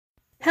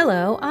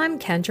Hello, I'm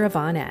Kendra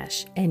Von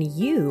Esch, and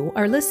you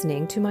are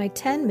listening to my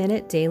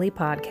 10-minute daily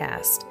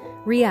podcast,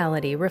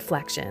 Reality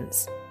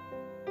Reflections.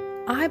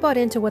 I bought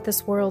into what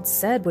this world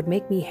said would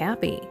make me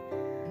happy.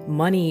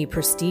 Money,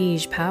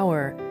 prestige,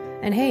 power.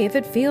 And hey, if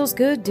it feels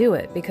good, do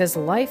it, because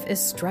life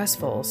is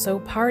stressful, so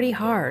party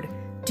hard.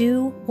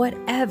 Do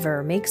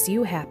whatever makes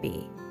you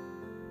happy.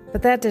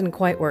 But that didn't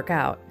quite work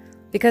out,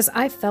 because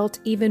I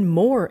felt even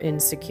more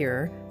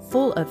insecure,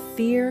 full of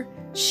fear,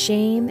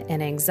 shame,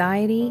 and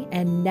anxiety,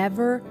 and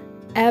never,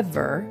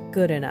 ever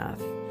good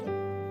enough.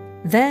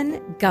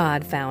 Then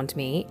God found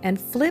me and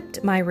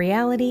flipped my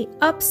reality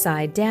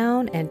upside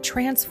down and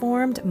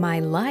transformed my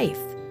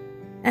life.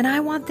 And I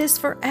want this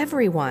for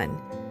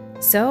everyone.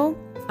 So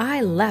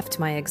I left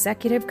my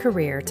executive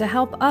career to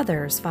help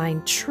others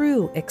find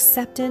true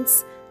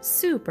acceptance,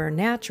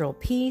 supernatural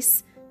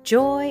peace,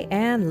 joy,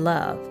 and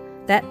love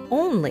that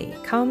only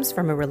comes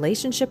from a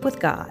relationship with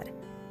God.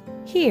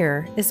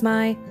 Here is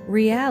my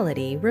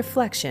reality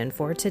reflection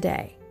for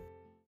today.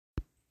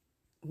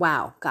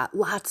 Wow, got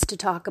lots to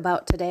talk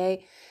about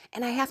today,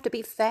 and I have to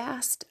be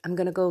fast. I'm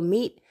going to go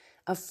meet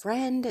a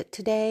friend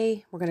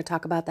today. We're going to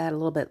talk about that a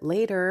little bit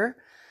later,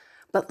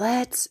 but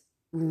let's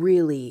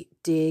really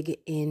dig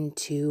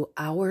into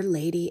Our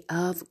Lady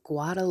of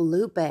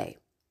Guadalupe.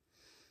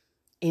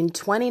 In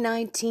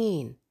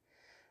 2019,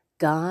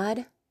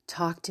 God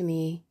talked to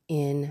me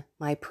in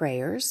my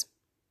prayers.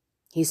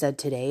 He said,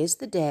 "Today is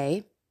the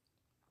day."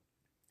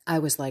 I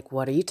was like,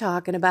 what are you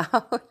talking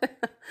about?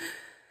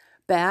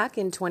 Back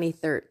in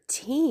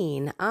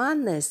 2013,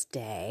 on this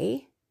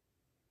day,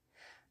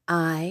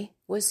 I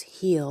was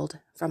healed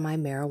from my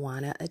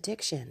marijuana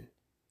addiction.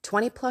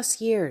 20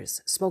 plus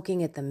years, smoking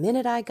it the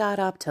minute I got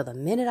up till the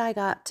minute I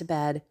got to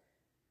bed,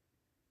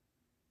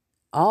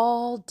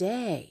 all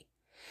day.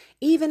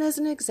 Even as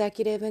an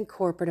executive in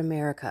corporate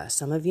America.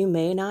 Some of you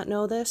may not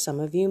know this, some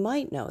of you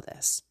might know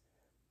this.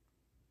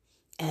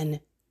 And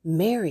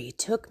Mary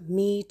took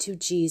me to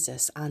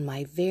Jesus on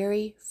my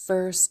very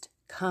first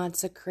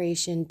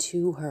consecration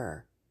to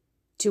her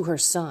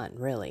son,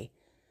 really.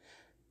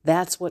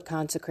 That's what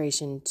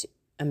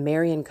a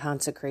Marian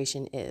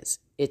consecration is.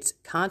 It's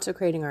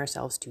consecrating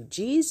ourselves to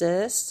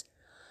Jesus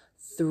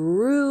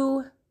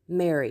through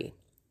Mary.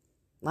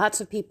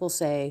 Lots of people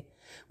say,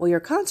 well,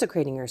 you're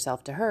consecrating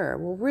yourself to her.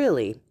 Well,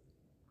 really,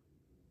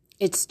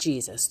 it's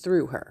Jesus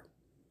through her.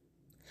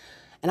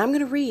 And I'm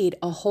going to read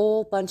a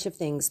whole bunch of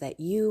things that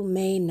you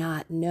may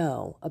not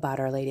know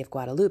about Our Lady of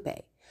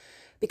Guadalupe,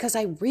 because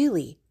I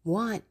really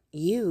want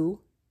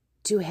you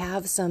to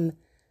have some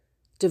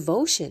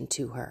devotion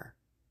to her.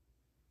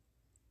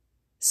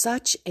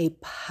 Such a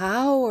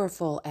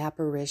powerful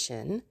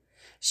apparition.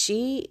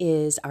 She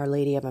is Our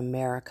Lady of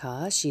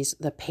America. She's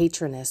the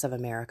patroness of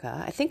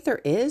America. I think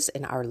there is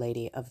an Our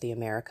Lady of the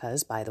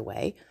Americas, by the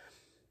way.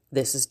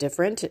 This is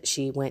different.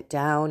 She went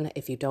down,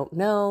 if you don't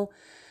know,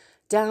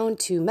 down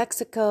to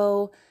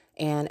Mexico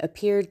and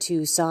appeared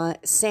to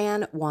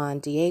San Juan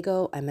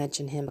Diego. I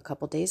mentioned him a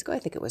couple days ago. I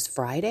think it was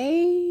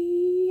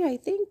Friday,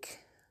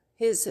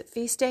 his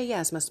feast day.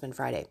 Yes, must have been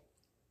Friday.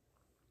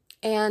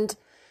 And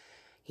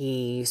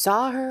he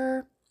saw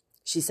her.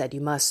 She said,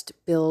 "You must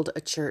build a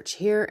church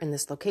here in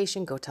this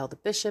location. Go tell the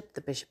bishop."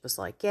 The bishop was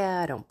like,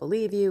 "Yeah, I don't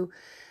believe you.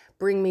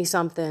 Bring me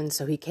something."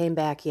 So he came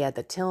back. He had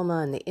the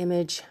tilma and the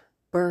image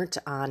burnt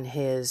on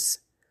his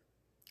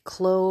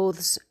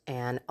clothes,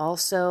 and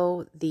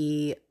also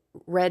the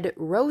red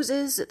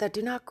roses that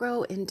do not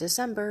grow in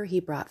December he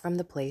brought from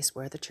the place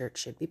where the church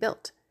should be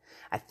built.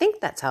 I think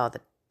that's how the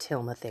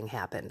tilma thing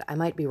happened. I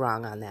might be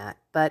wrong on that,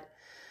 but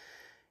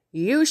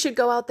you should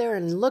go out there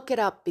and look it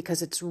up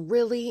because it's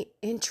really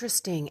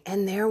interesting.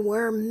 And there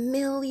were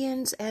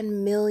millions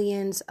and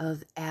millions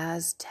of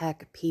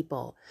Aztec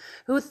people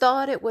who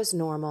thought it was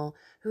normal,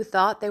 who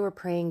thought they were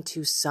praying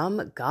to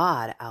some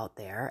god out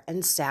there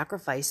and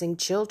sacrificing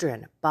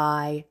children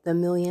by the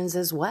millions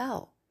as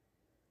well.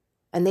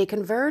 And they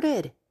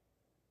converted.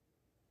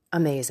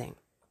 Amazing.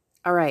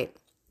 All right,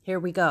 here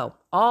we go.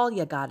 All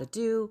you got to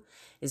do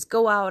is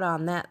go out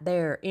on that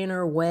there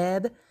inner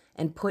web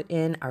and put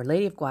in Our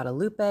Lady of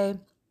Guadalupe,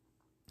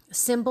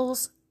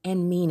 symbols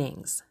and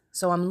meanings.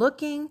 So I'm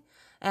looking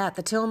at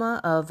the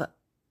tilma of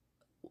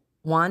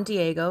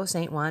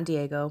Saint Juan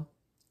Diego,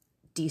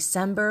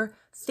 December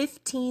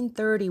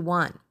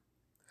 1531.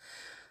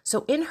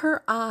 So in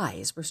her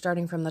eyes, we're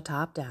starting from the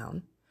top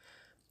down,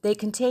 they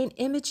contain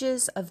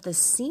images of the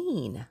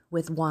scene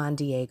with Juan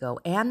Diego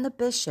and the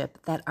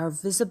bishop that are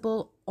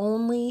visible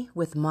only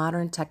with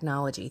modern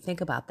technology. Think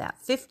about that.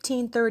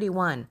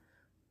 1531.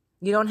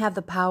 You don't have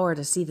the power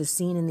to see the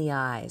scene in the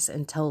eyes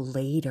until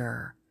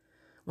later,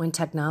 when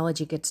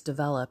technology gets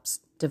developed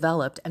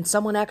and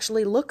someone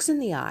actually looks in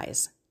the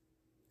eyes.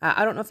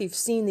 I don't know if you've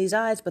seen these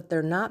eyes, but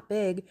they're not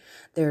big.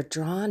 They're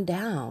drawn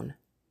down.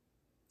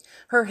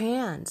 Her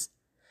hands,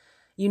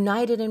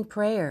 united in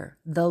prayer.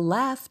 The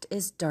left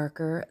is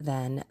darker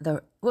and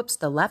the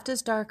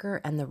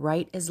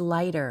right is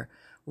lighter,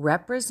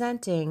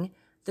 representing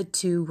the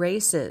two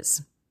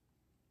races.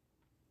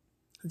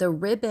 The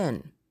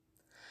ribbon,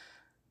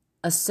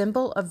 a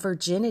symbol of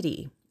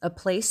virginity,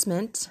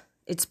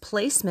 Its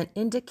placement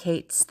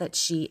indicates that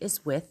she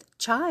is with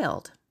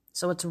child.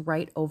 So it's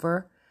right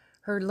over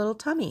her little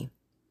tummy.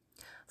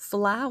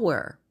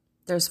 Flower.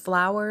 There's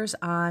flowers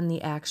on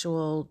the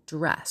actual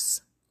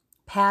dress.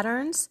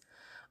 Patterns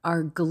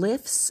are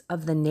glyphs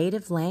of the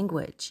native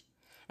language,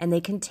 and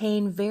they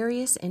contain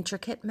various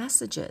intricate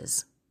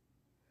messages.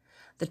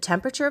 The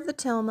temperature of the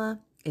tilma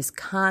is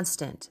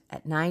constant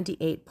at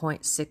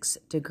 98.6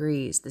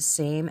 degrees, the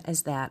same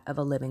as that of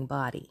a living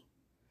body.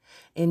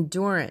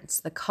 Endurance.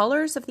 The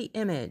colors of the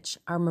image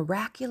are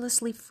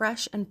miraculously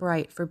fresh and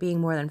bright for being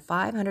more than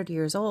 500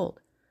 years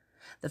old.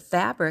 The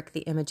fabric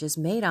the image is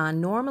made on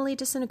normally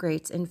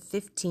disintegrates in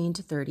 15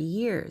 to 30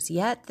 years,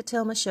 yet the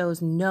tilma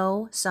shows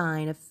no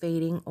sign of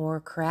fading or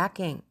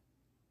cracking.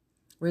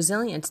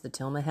 Resilience. The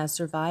tilma has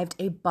survived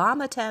a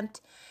bomb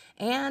attempt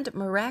and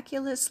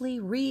miraculously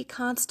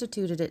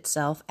reconstituted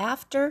itself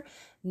after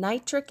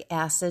nitric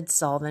acid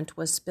solvent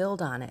was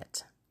spilled on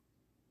it,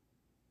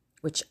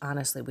 which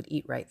honestly would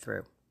eat right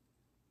through.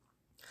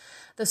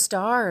 The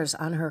stars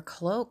on her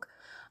cloak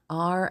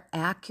are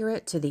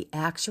accurate to the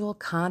actual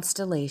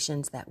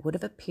constellations that would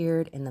have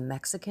appeared in the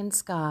Mexican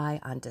sky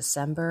on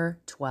December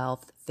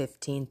 12th,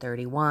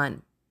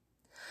 1531.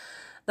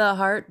 The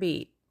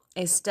heartbeat.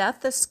 A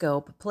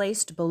stethoscope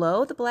placed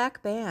below the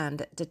black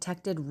band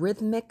detected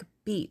rhythmic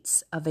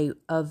beats of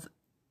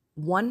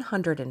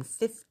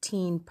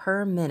 115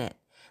 per minute,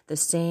 the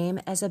same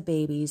as a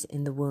baby's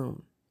in the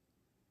womb.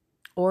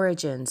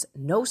 Origins.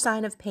 No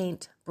sign of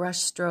paint, brush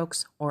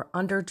strokes, or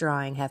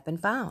underdrawing have been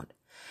found.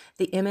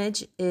 The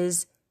image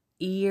is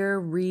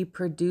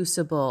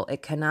irreproducible.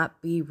 It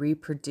cannot be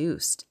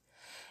reproduced.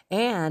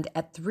 And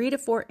at 3 to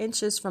 4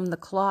 inches from the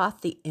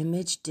cloth, the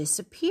image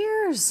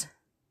disappears.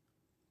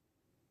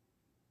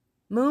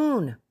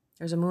 Moon.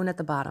 There's a moon at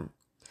the bottom.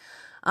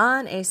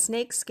 On a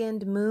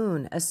snake-skinned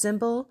moon, a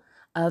symbol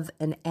of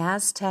an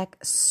Aztec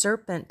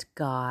serpent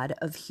god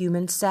of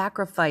human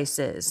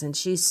sacrifices, and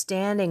she's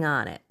standing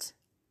on it.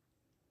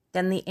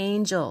 Then the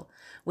angel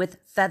with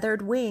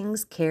feathered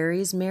wings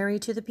carries Mary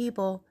to the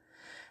people.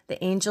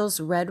 The angel's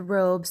red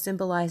robe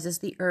symbolizes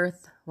the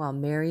earth, while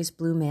Mary's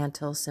blue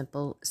mantle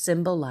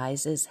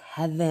symbolizes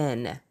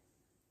heaven.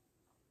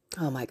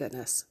 Oh my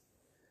goodness.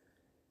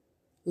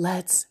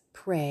 Let's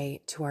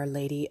pray to Our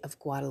Lady of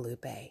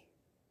Guadalupe.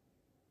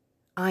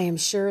 I am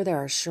sure there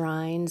are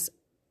shrines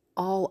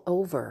all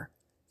over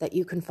that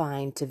you can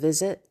find to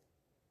visit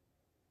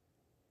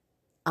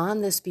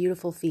on this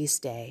beautiful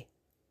feast day.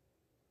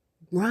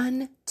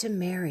 Run to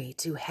Mary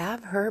to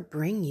have her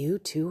bring you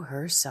to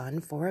her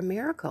son for a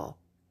miracle.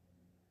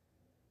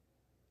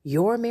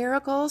 Your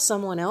miracle,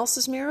 someone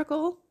else's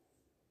miracle.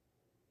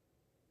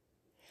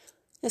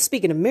 Now,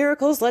 speaking of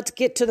miracles, let's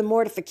get to the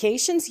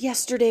mortifications.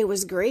 Yesterday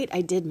was great.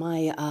 I did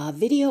my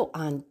video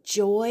on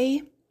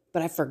joy,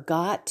 but I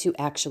forgot to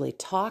actually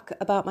talk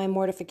about my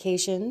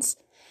mortifications.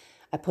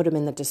 I put them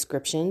in the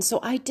description. So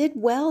I did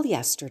well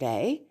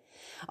yesterday.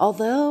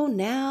 Although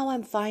now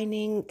I'm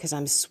finding, because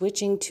I'm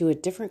switching to a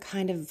different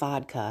kind of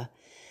vodka,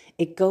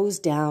 it goes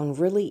down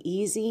really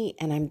easy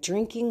and I'm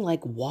drinking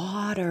like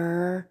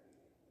water.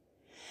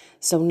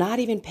 So not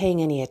even paying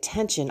any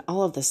attention,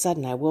 all of a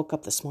sudden I woke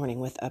up this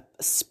morning with a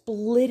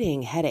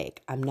splitting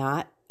headache. I'm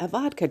not a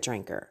vodka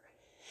drinker.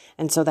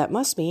 And so that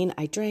must mean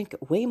I drank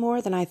way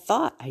more than I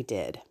thought I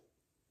did.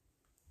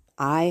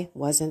 I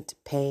wasn't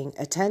paying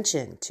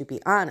attention, to be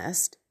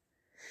honest.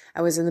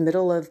 I was in the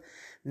middle of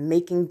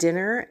making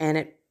dinner and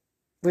it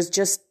was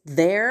just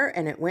there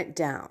and it went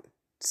down.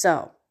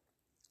 So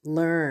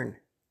learn,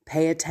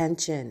 pay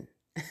attention,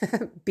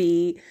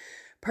 be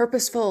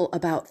purposeful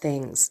about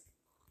things.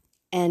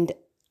 And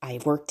I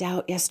worked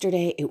out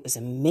yesterday. It was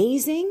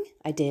amazing.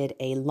 I did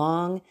a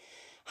long,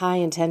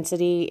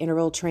 high-intensity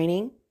interval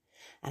training,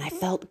 and I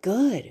felt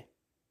good.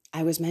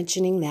 I was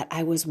mentioning that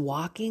I was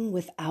walking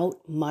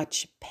without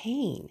much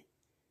pain.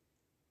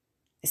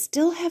 I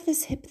still have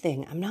this hip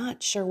thing. I'm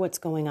not sure what's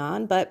going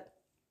on, but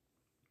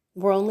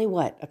we're only,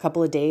 a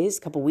couple of days,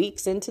 couple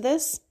weeks into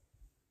this?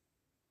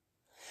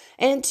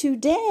 And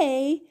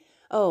today,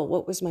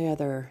 what was my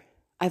other?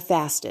 I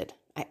fasted.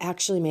 I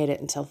actually made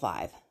it until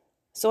 5.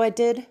 So I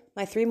did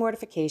my 3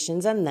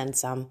 mortifications and then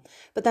some,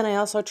 but then I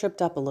also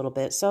tripped up a little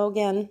bit. So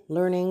again,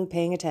 learning,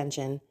 paying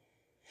attention.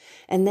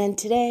 And then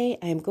today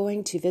I'm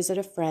going to visit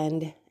a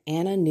friend,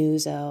 Anna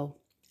Nuzzo.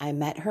 I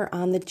met her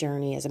on the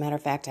journey. As a matter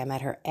of fact, I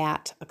met her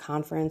at a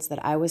conference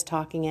that I was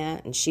talking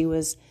at, and she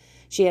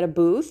had a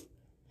booth.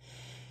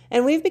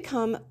 And we've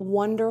become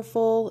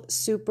wonderful,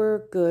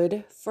 super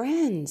good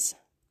friends.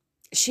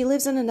 She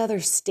lives in another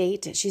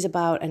state. She's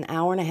about an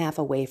hour and a half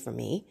away from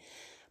me,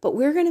 but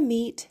we're going to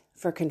meet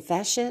for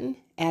confession,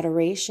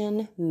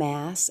 adoration,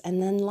 mass,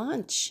 and then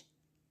lunch.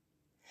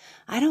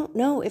 I don't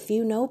know if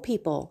you know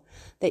people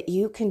that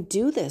you can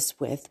do this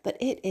with, but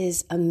it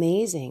is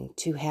amazing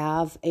to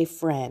have a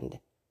friend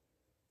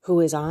who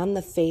is on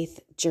the faith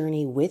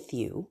journey with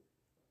you,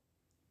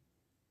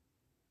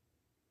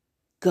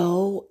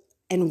 go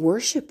and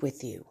worship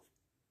with you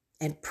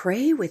and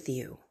pray with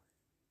you.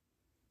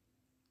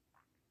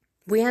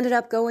 We ended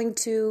up going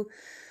to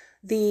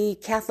the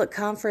Catholic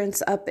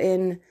conference up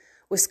in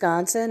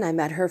Wisconsin. I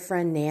met her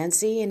friend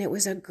Nancy, and it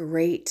was a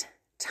great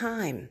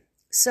time.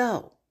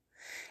 So,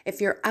 if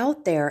you're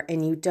out there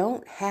and you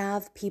don't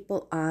have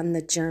people on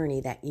the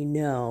journey that you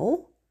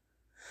know,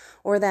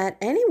 or that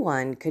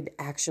anyone could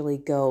actually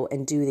go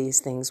and do these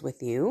things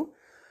with you,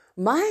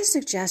 my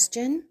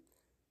suggestion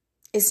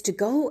is to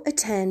go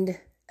attend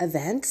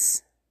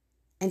events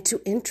and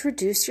to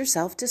introduce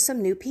yourself to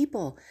some new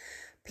people.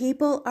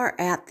 People are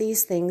at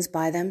these things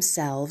by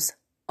themselves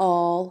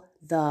all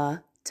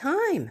the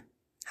time.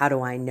 How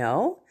do I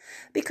know?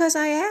 Because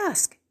I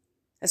ask,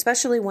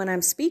 especially when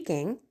I'm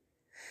speaking.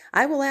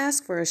 I will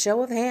ask for a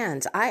show of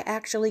hands. I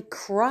actually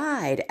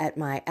cried at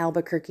my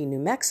Albuquerque, New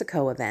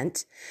Mexico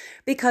event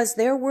because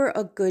there were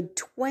a good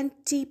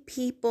 20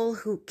 people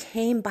who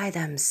came by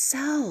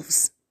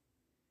themselves.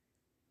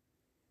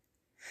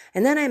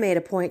 And then I made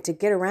a point to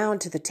get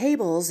around to the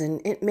tables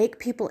and make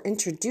people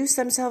introduce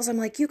themselves. I'm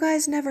like, you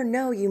guys never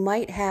know. You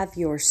might have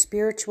your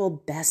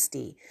spiritual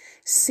bestie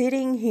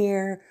sitting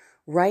here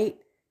right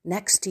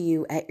next to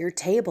you at your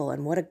table.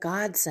 And what a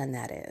godsend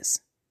that is.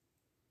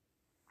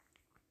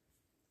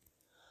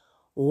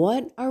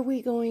 What are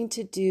we going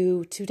to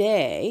do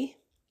today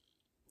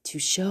to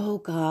show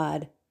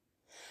God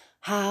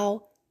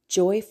how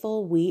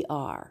joyful we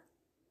are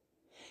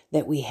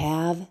that we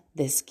have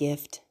this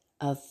gift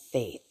of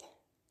faith?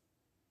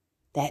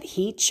 That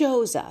He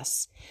chose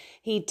us.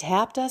 He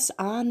tapped us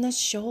on the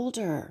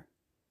shoulder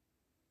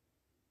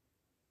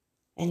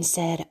and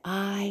said,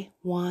 I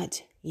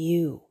want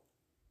you.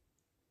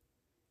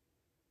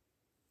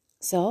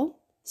 So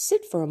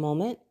sit for a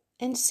moment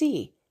and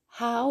see,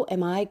 how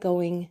am I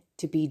going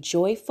to be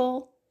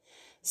joyful,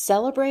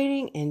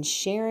 celebrating and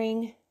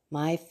sharing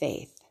my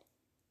faith,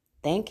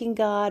 thanking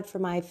God for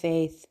my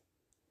faith,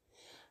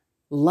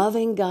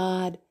 loving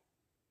God,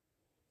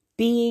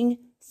 being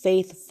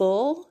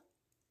faithful,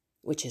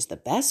 which is the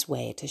best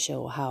way to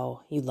show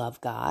how you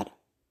love God,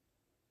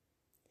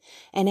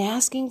 and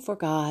asking for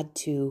God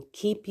to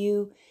keep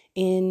you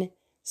in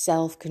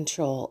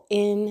self-control,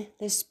 in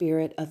the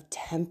spirit of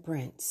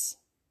temperance.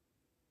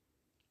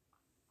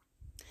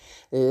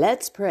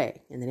 Let's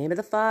pray. In the name of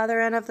the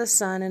Father, and of the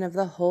Son, and of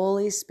the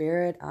Holy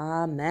Spirit.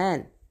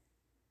 Amen.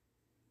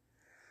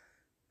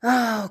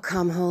 Oh,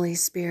 come, Holy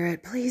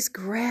Spirit, please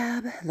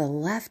grab the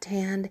left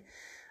hand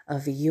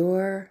of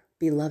your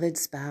beloved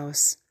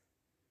spouse.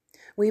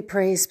 We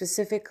pray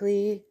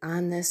specifically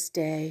on this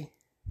day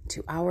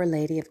to Our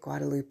Lady of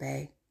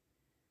Guadalupe,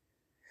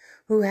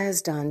 who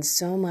has done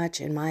so much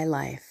in my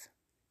life,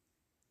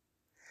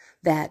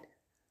 that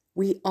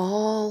we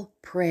all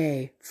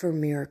pray for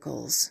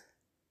miracles.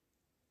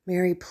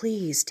 Mary,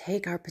 please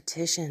take our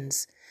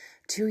petitions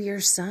to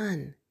your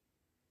Son.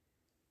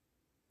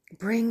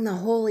 Bring the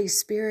Holy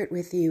Spirit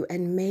with you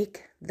and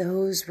make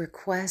those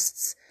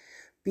requests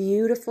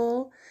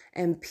beautiful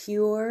and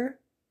pure.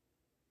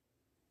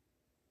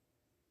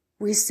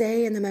 We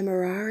say in the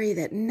Memorare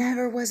that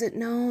never was it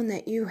known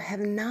that you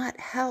have not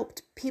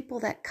helped people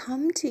that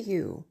come to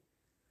you.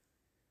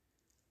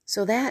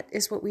 So that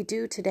is what we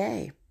do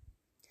today.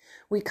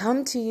 We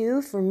come to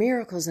you for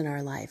miracles in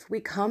our life. We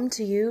come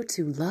to you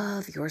to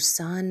love your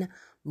Son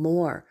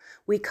more.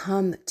 We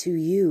come to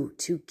you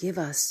to give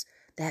us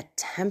that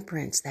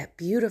temperance, that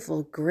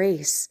beautiful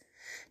grace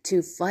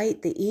to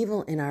fight the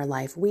evil in our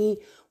life. We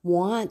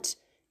want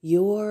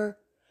your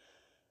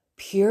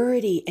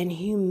purity and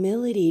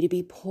humility to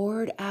be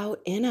poured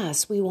out in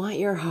us. We want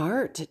your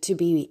heart to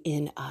be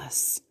in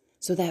us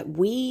so that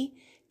we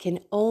can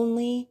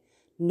only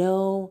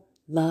know,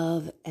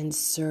 love, and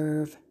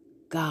serve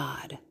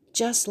God,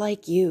 just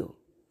like you.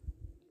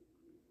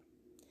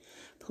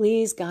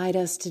 Please guide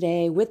us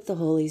today with the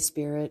Holy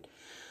Spirit.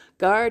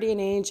 Guardian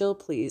angel,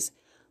 please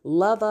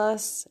love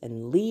us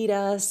and lead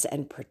us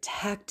and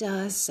protect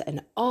us,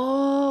 and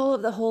all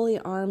of the holy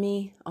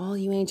army, all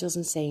you angels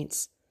and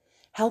saints,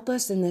 help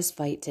us in this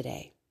fight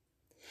today.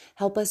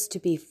 Help us to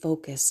be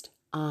focused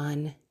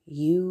on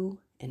you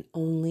and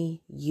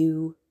only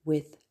you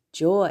with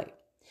joy.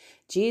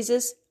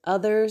 Jesus,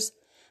 others,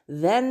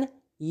 then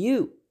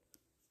you.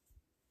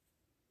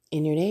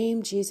 In your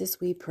name,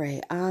 Jesus, we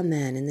pray.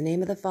 Amen. In the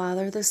name of the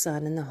Father, the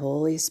Son, and the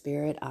Holy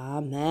Spirit.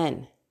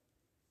 Amen.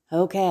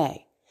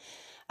 Okay.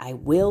 I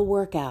will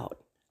work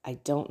out. I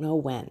don't know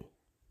when.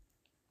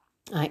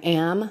 I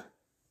am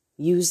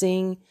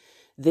using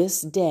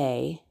this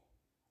day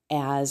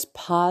as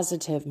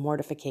positive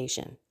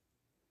mortification.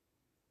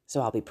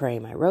 So I'll be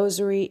praying my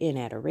rosary in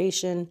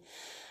adoration.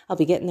 I'll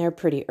be getting there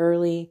pretty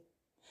early.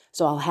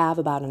 So I'll have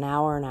about an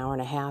hour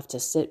and a half to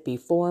sit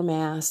before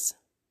Mass.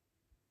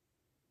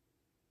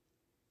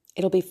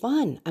 It'll be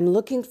fun. I'm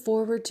looking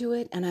forward to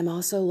it, and I'm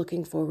also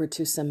looking forward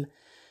to some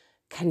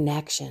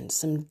connection,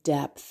 some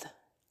depth,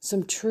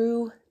 some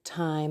true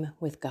time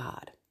with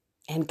God.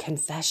 And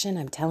confession,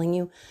 I'm telling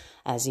you,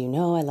 as you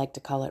know, I like to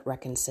call it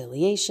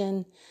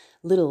reconciliation,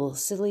 little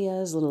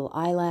cilias, little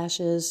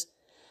eyelashes,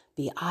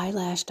 be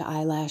eyelash to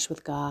eyelash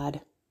with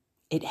God.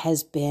 It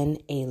has been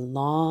a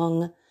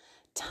long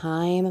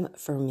time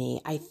for me.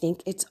 I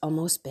think it's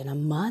almost been a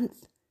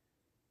month.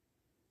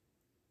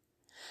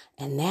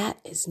 And that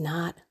is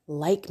not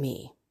like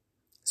me.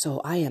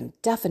 So I am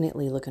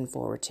definitely looking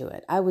forward to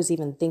it. I was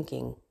even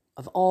thinking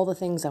of all the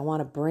things I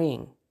want to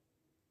bring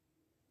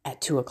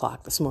at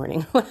 2:00 this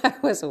morning when I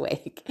was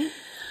awake.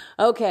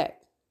 Okay.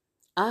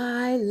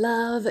 I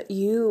love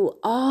you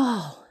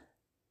all.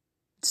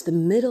 It's the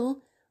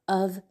middle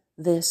of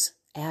this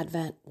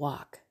Advent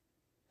walk.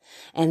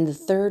 And the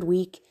third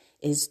week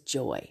is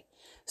joy.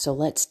 So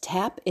let's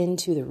tap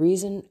into the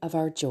reason of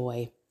our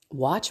joy.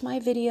 Watch my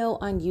video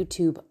on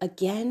YouTube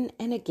again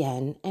and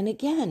again and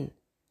again.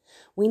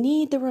 We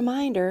need the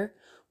reminder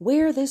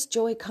where this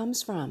joy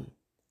comes from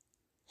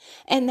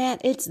and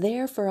that it's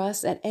there for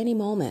us at any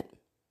moment.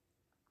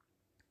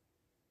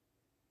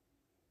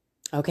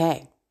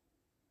 Okay,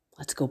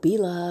 let's go be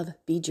love,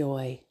 be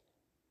joy,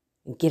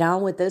 and get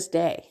on with this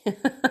day.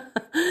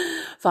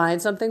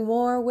 Find something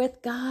more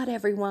with God,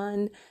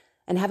 everyone,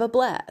 and have a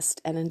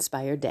blessed and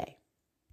inspired day.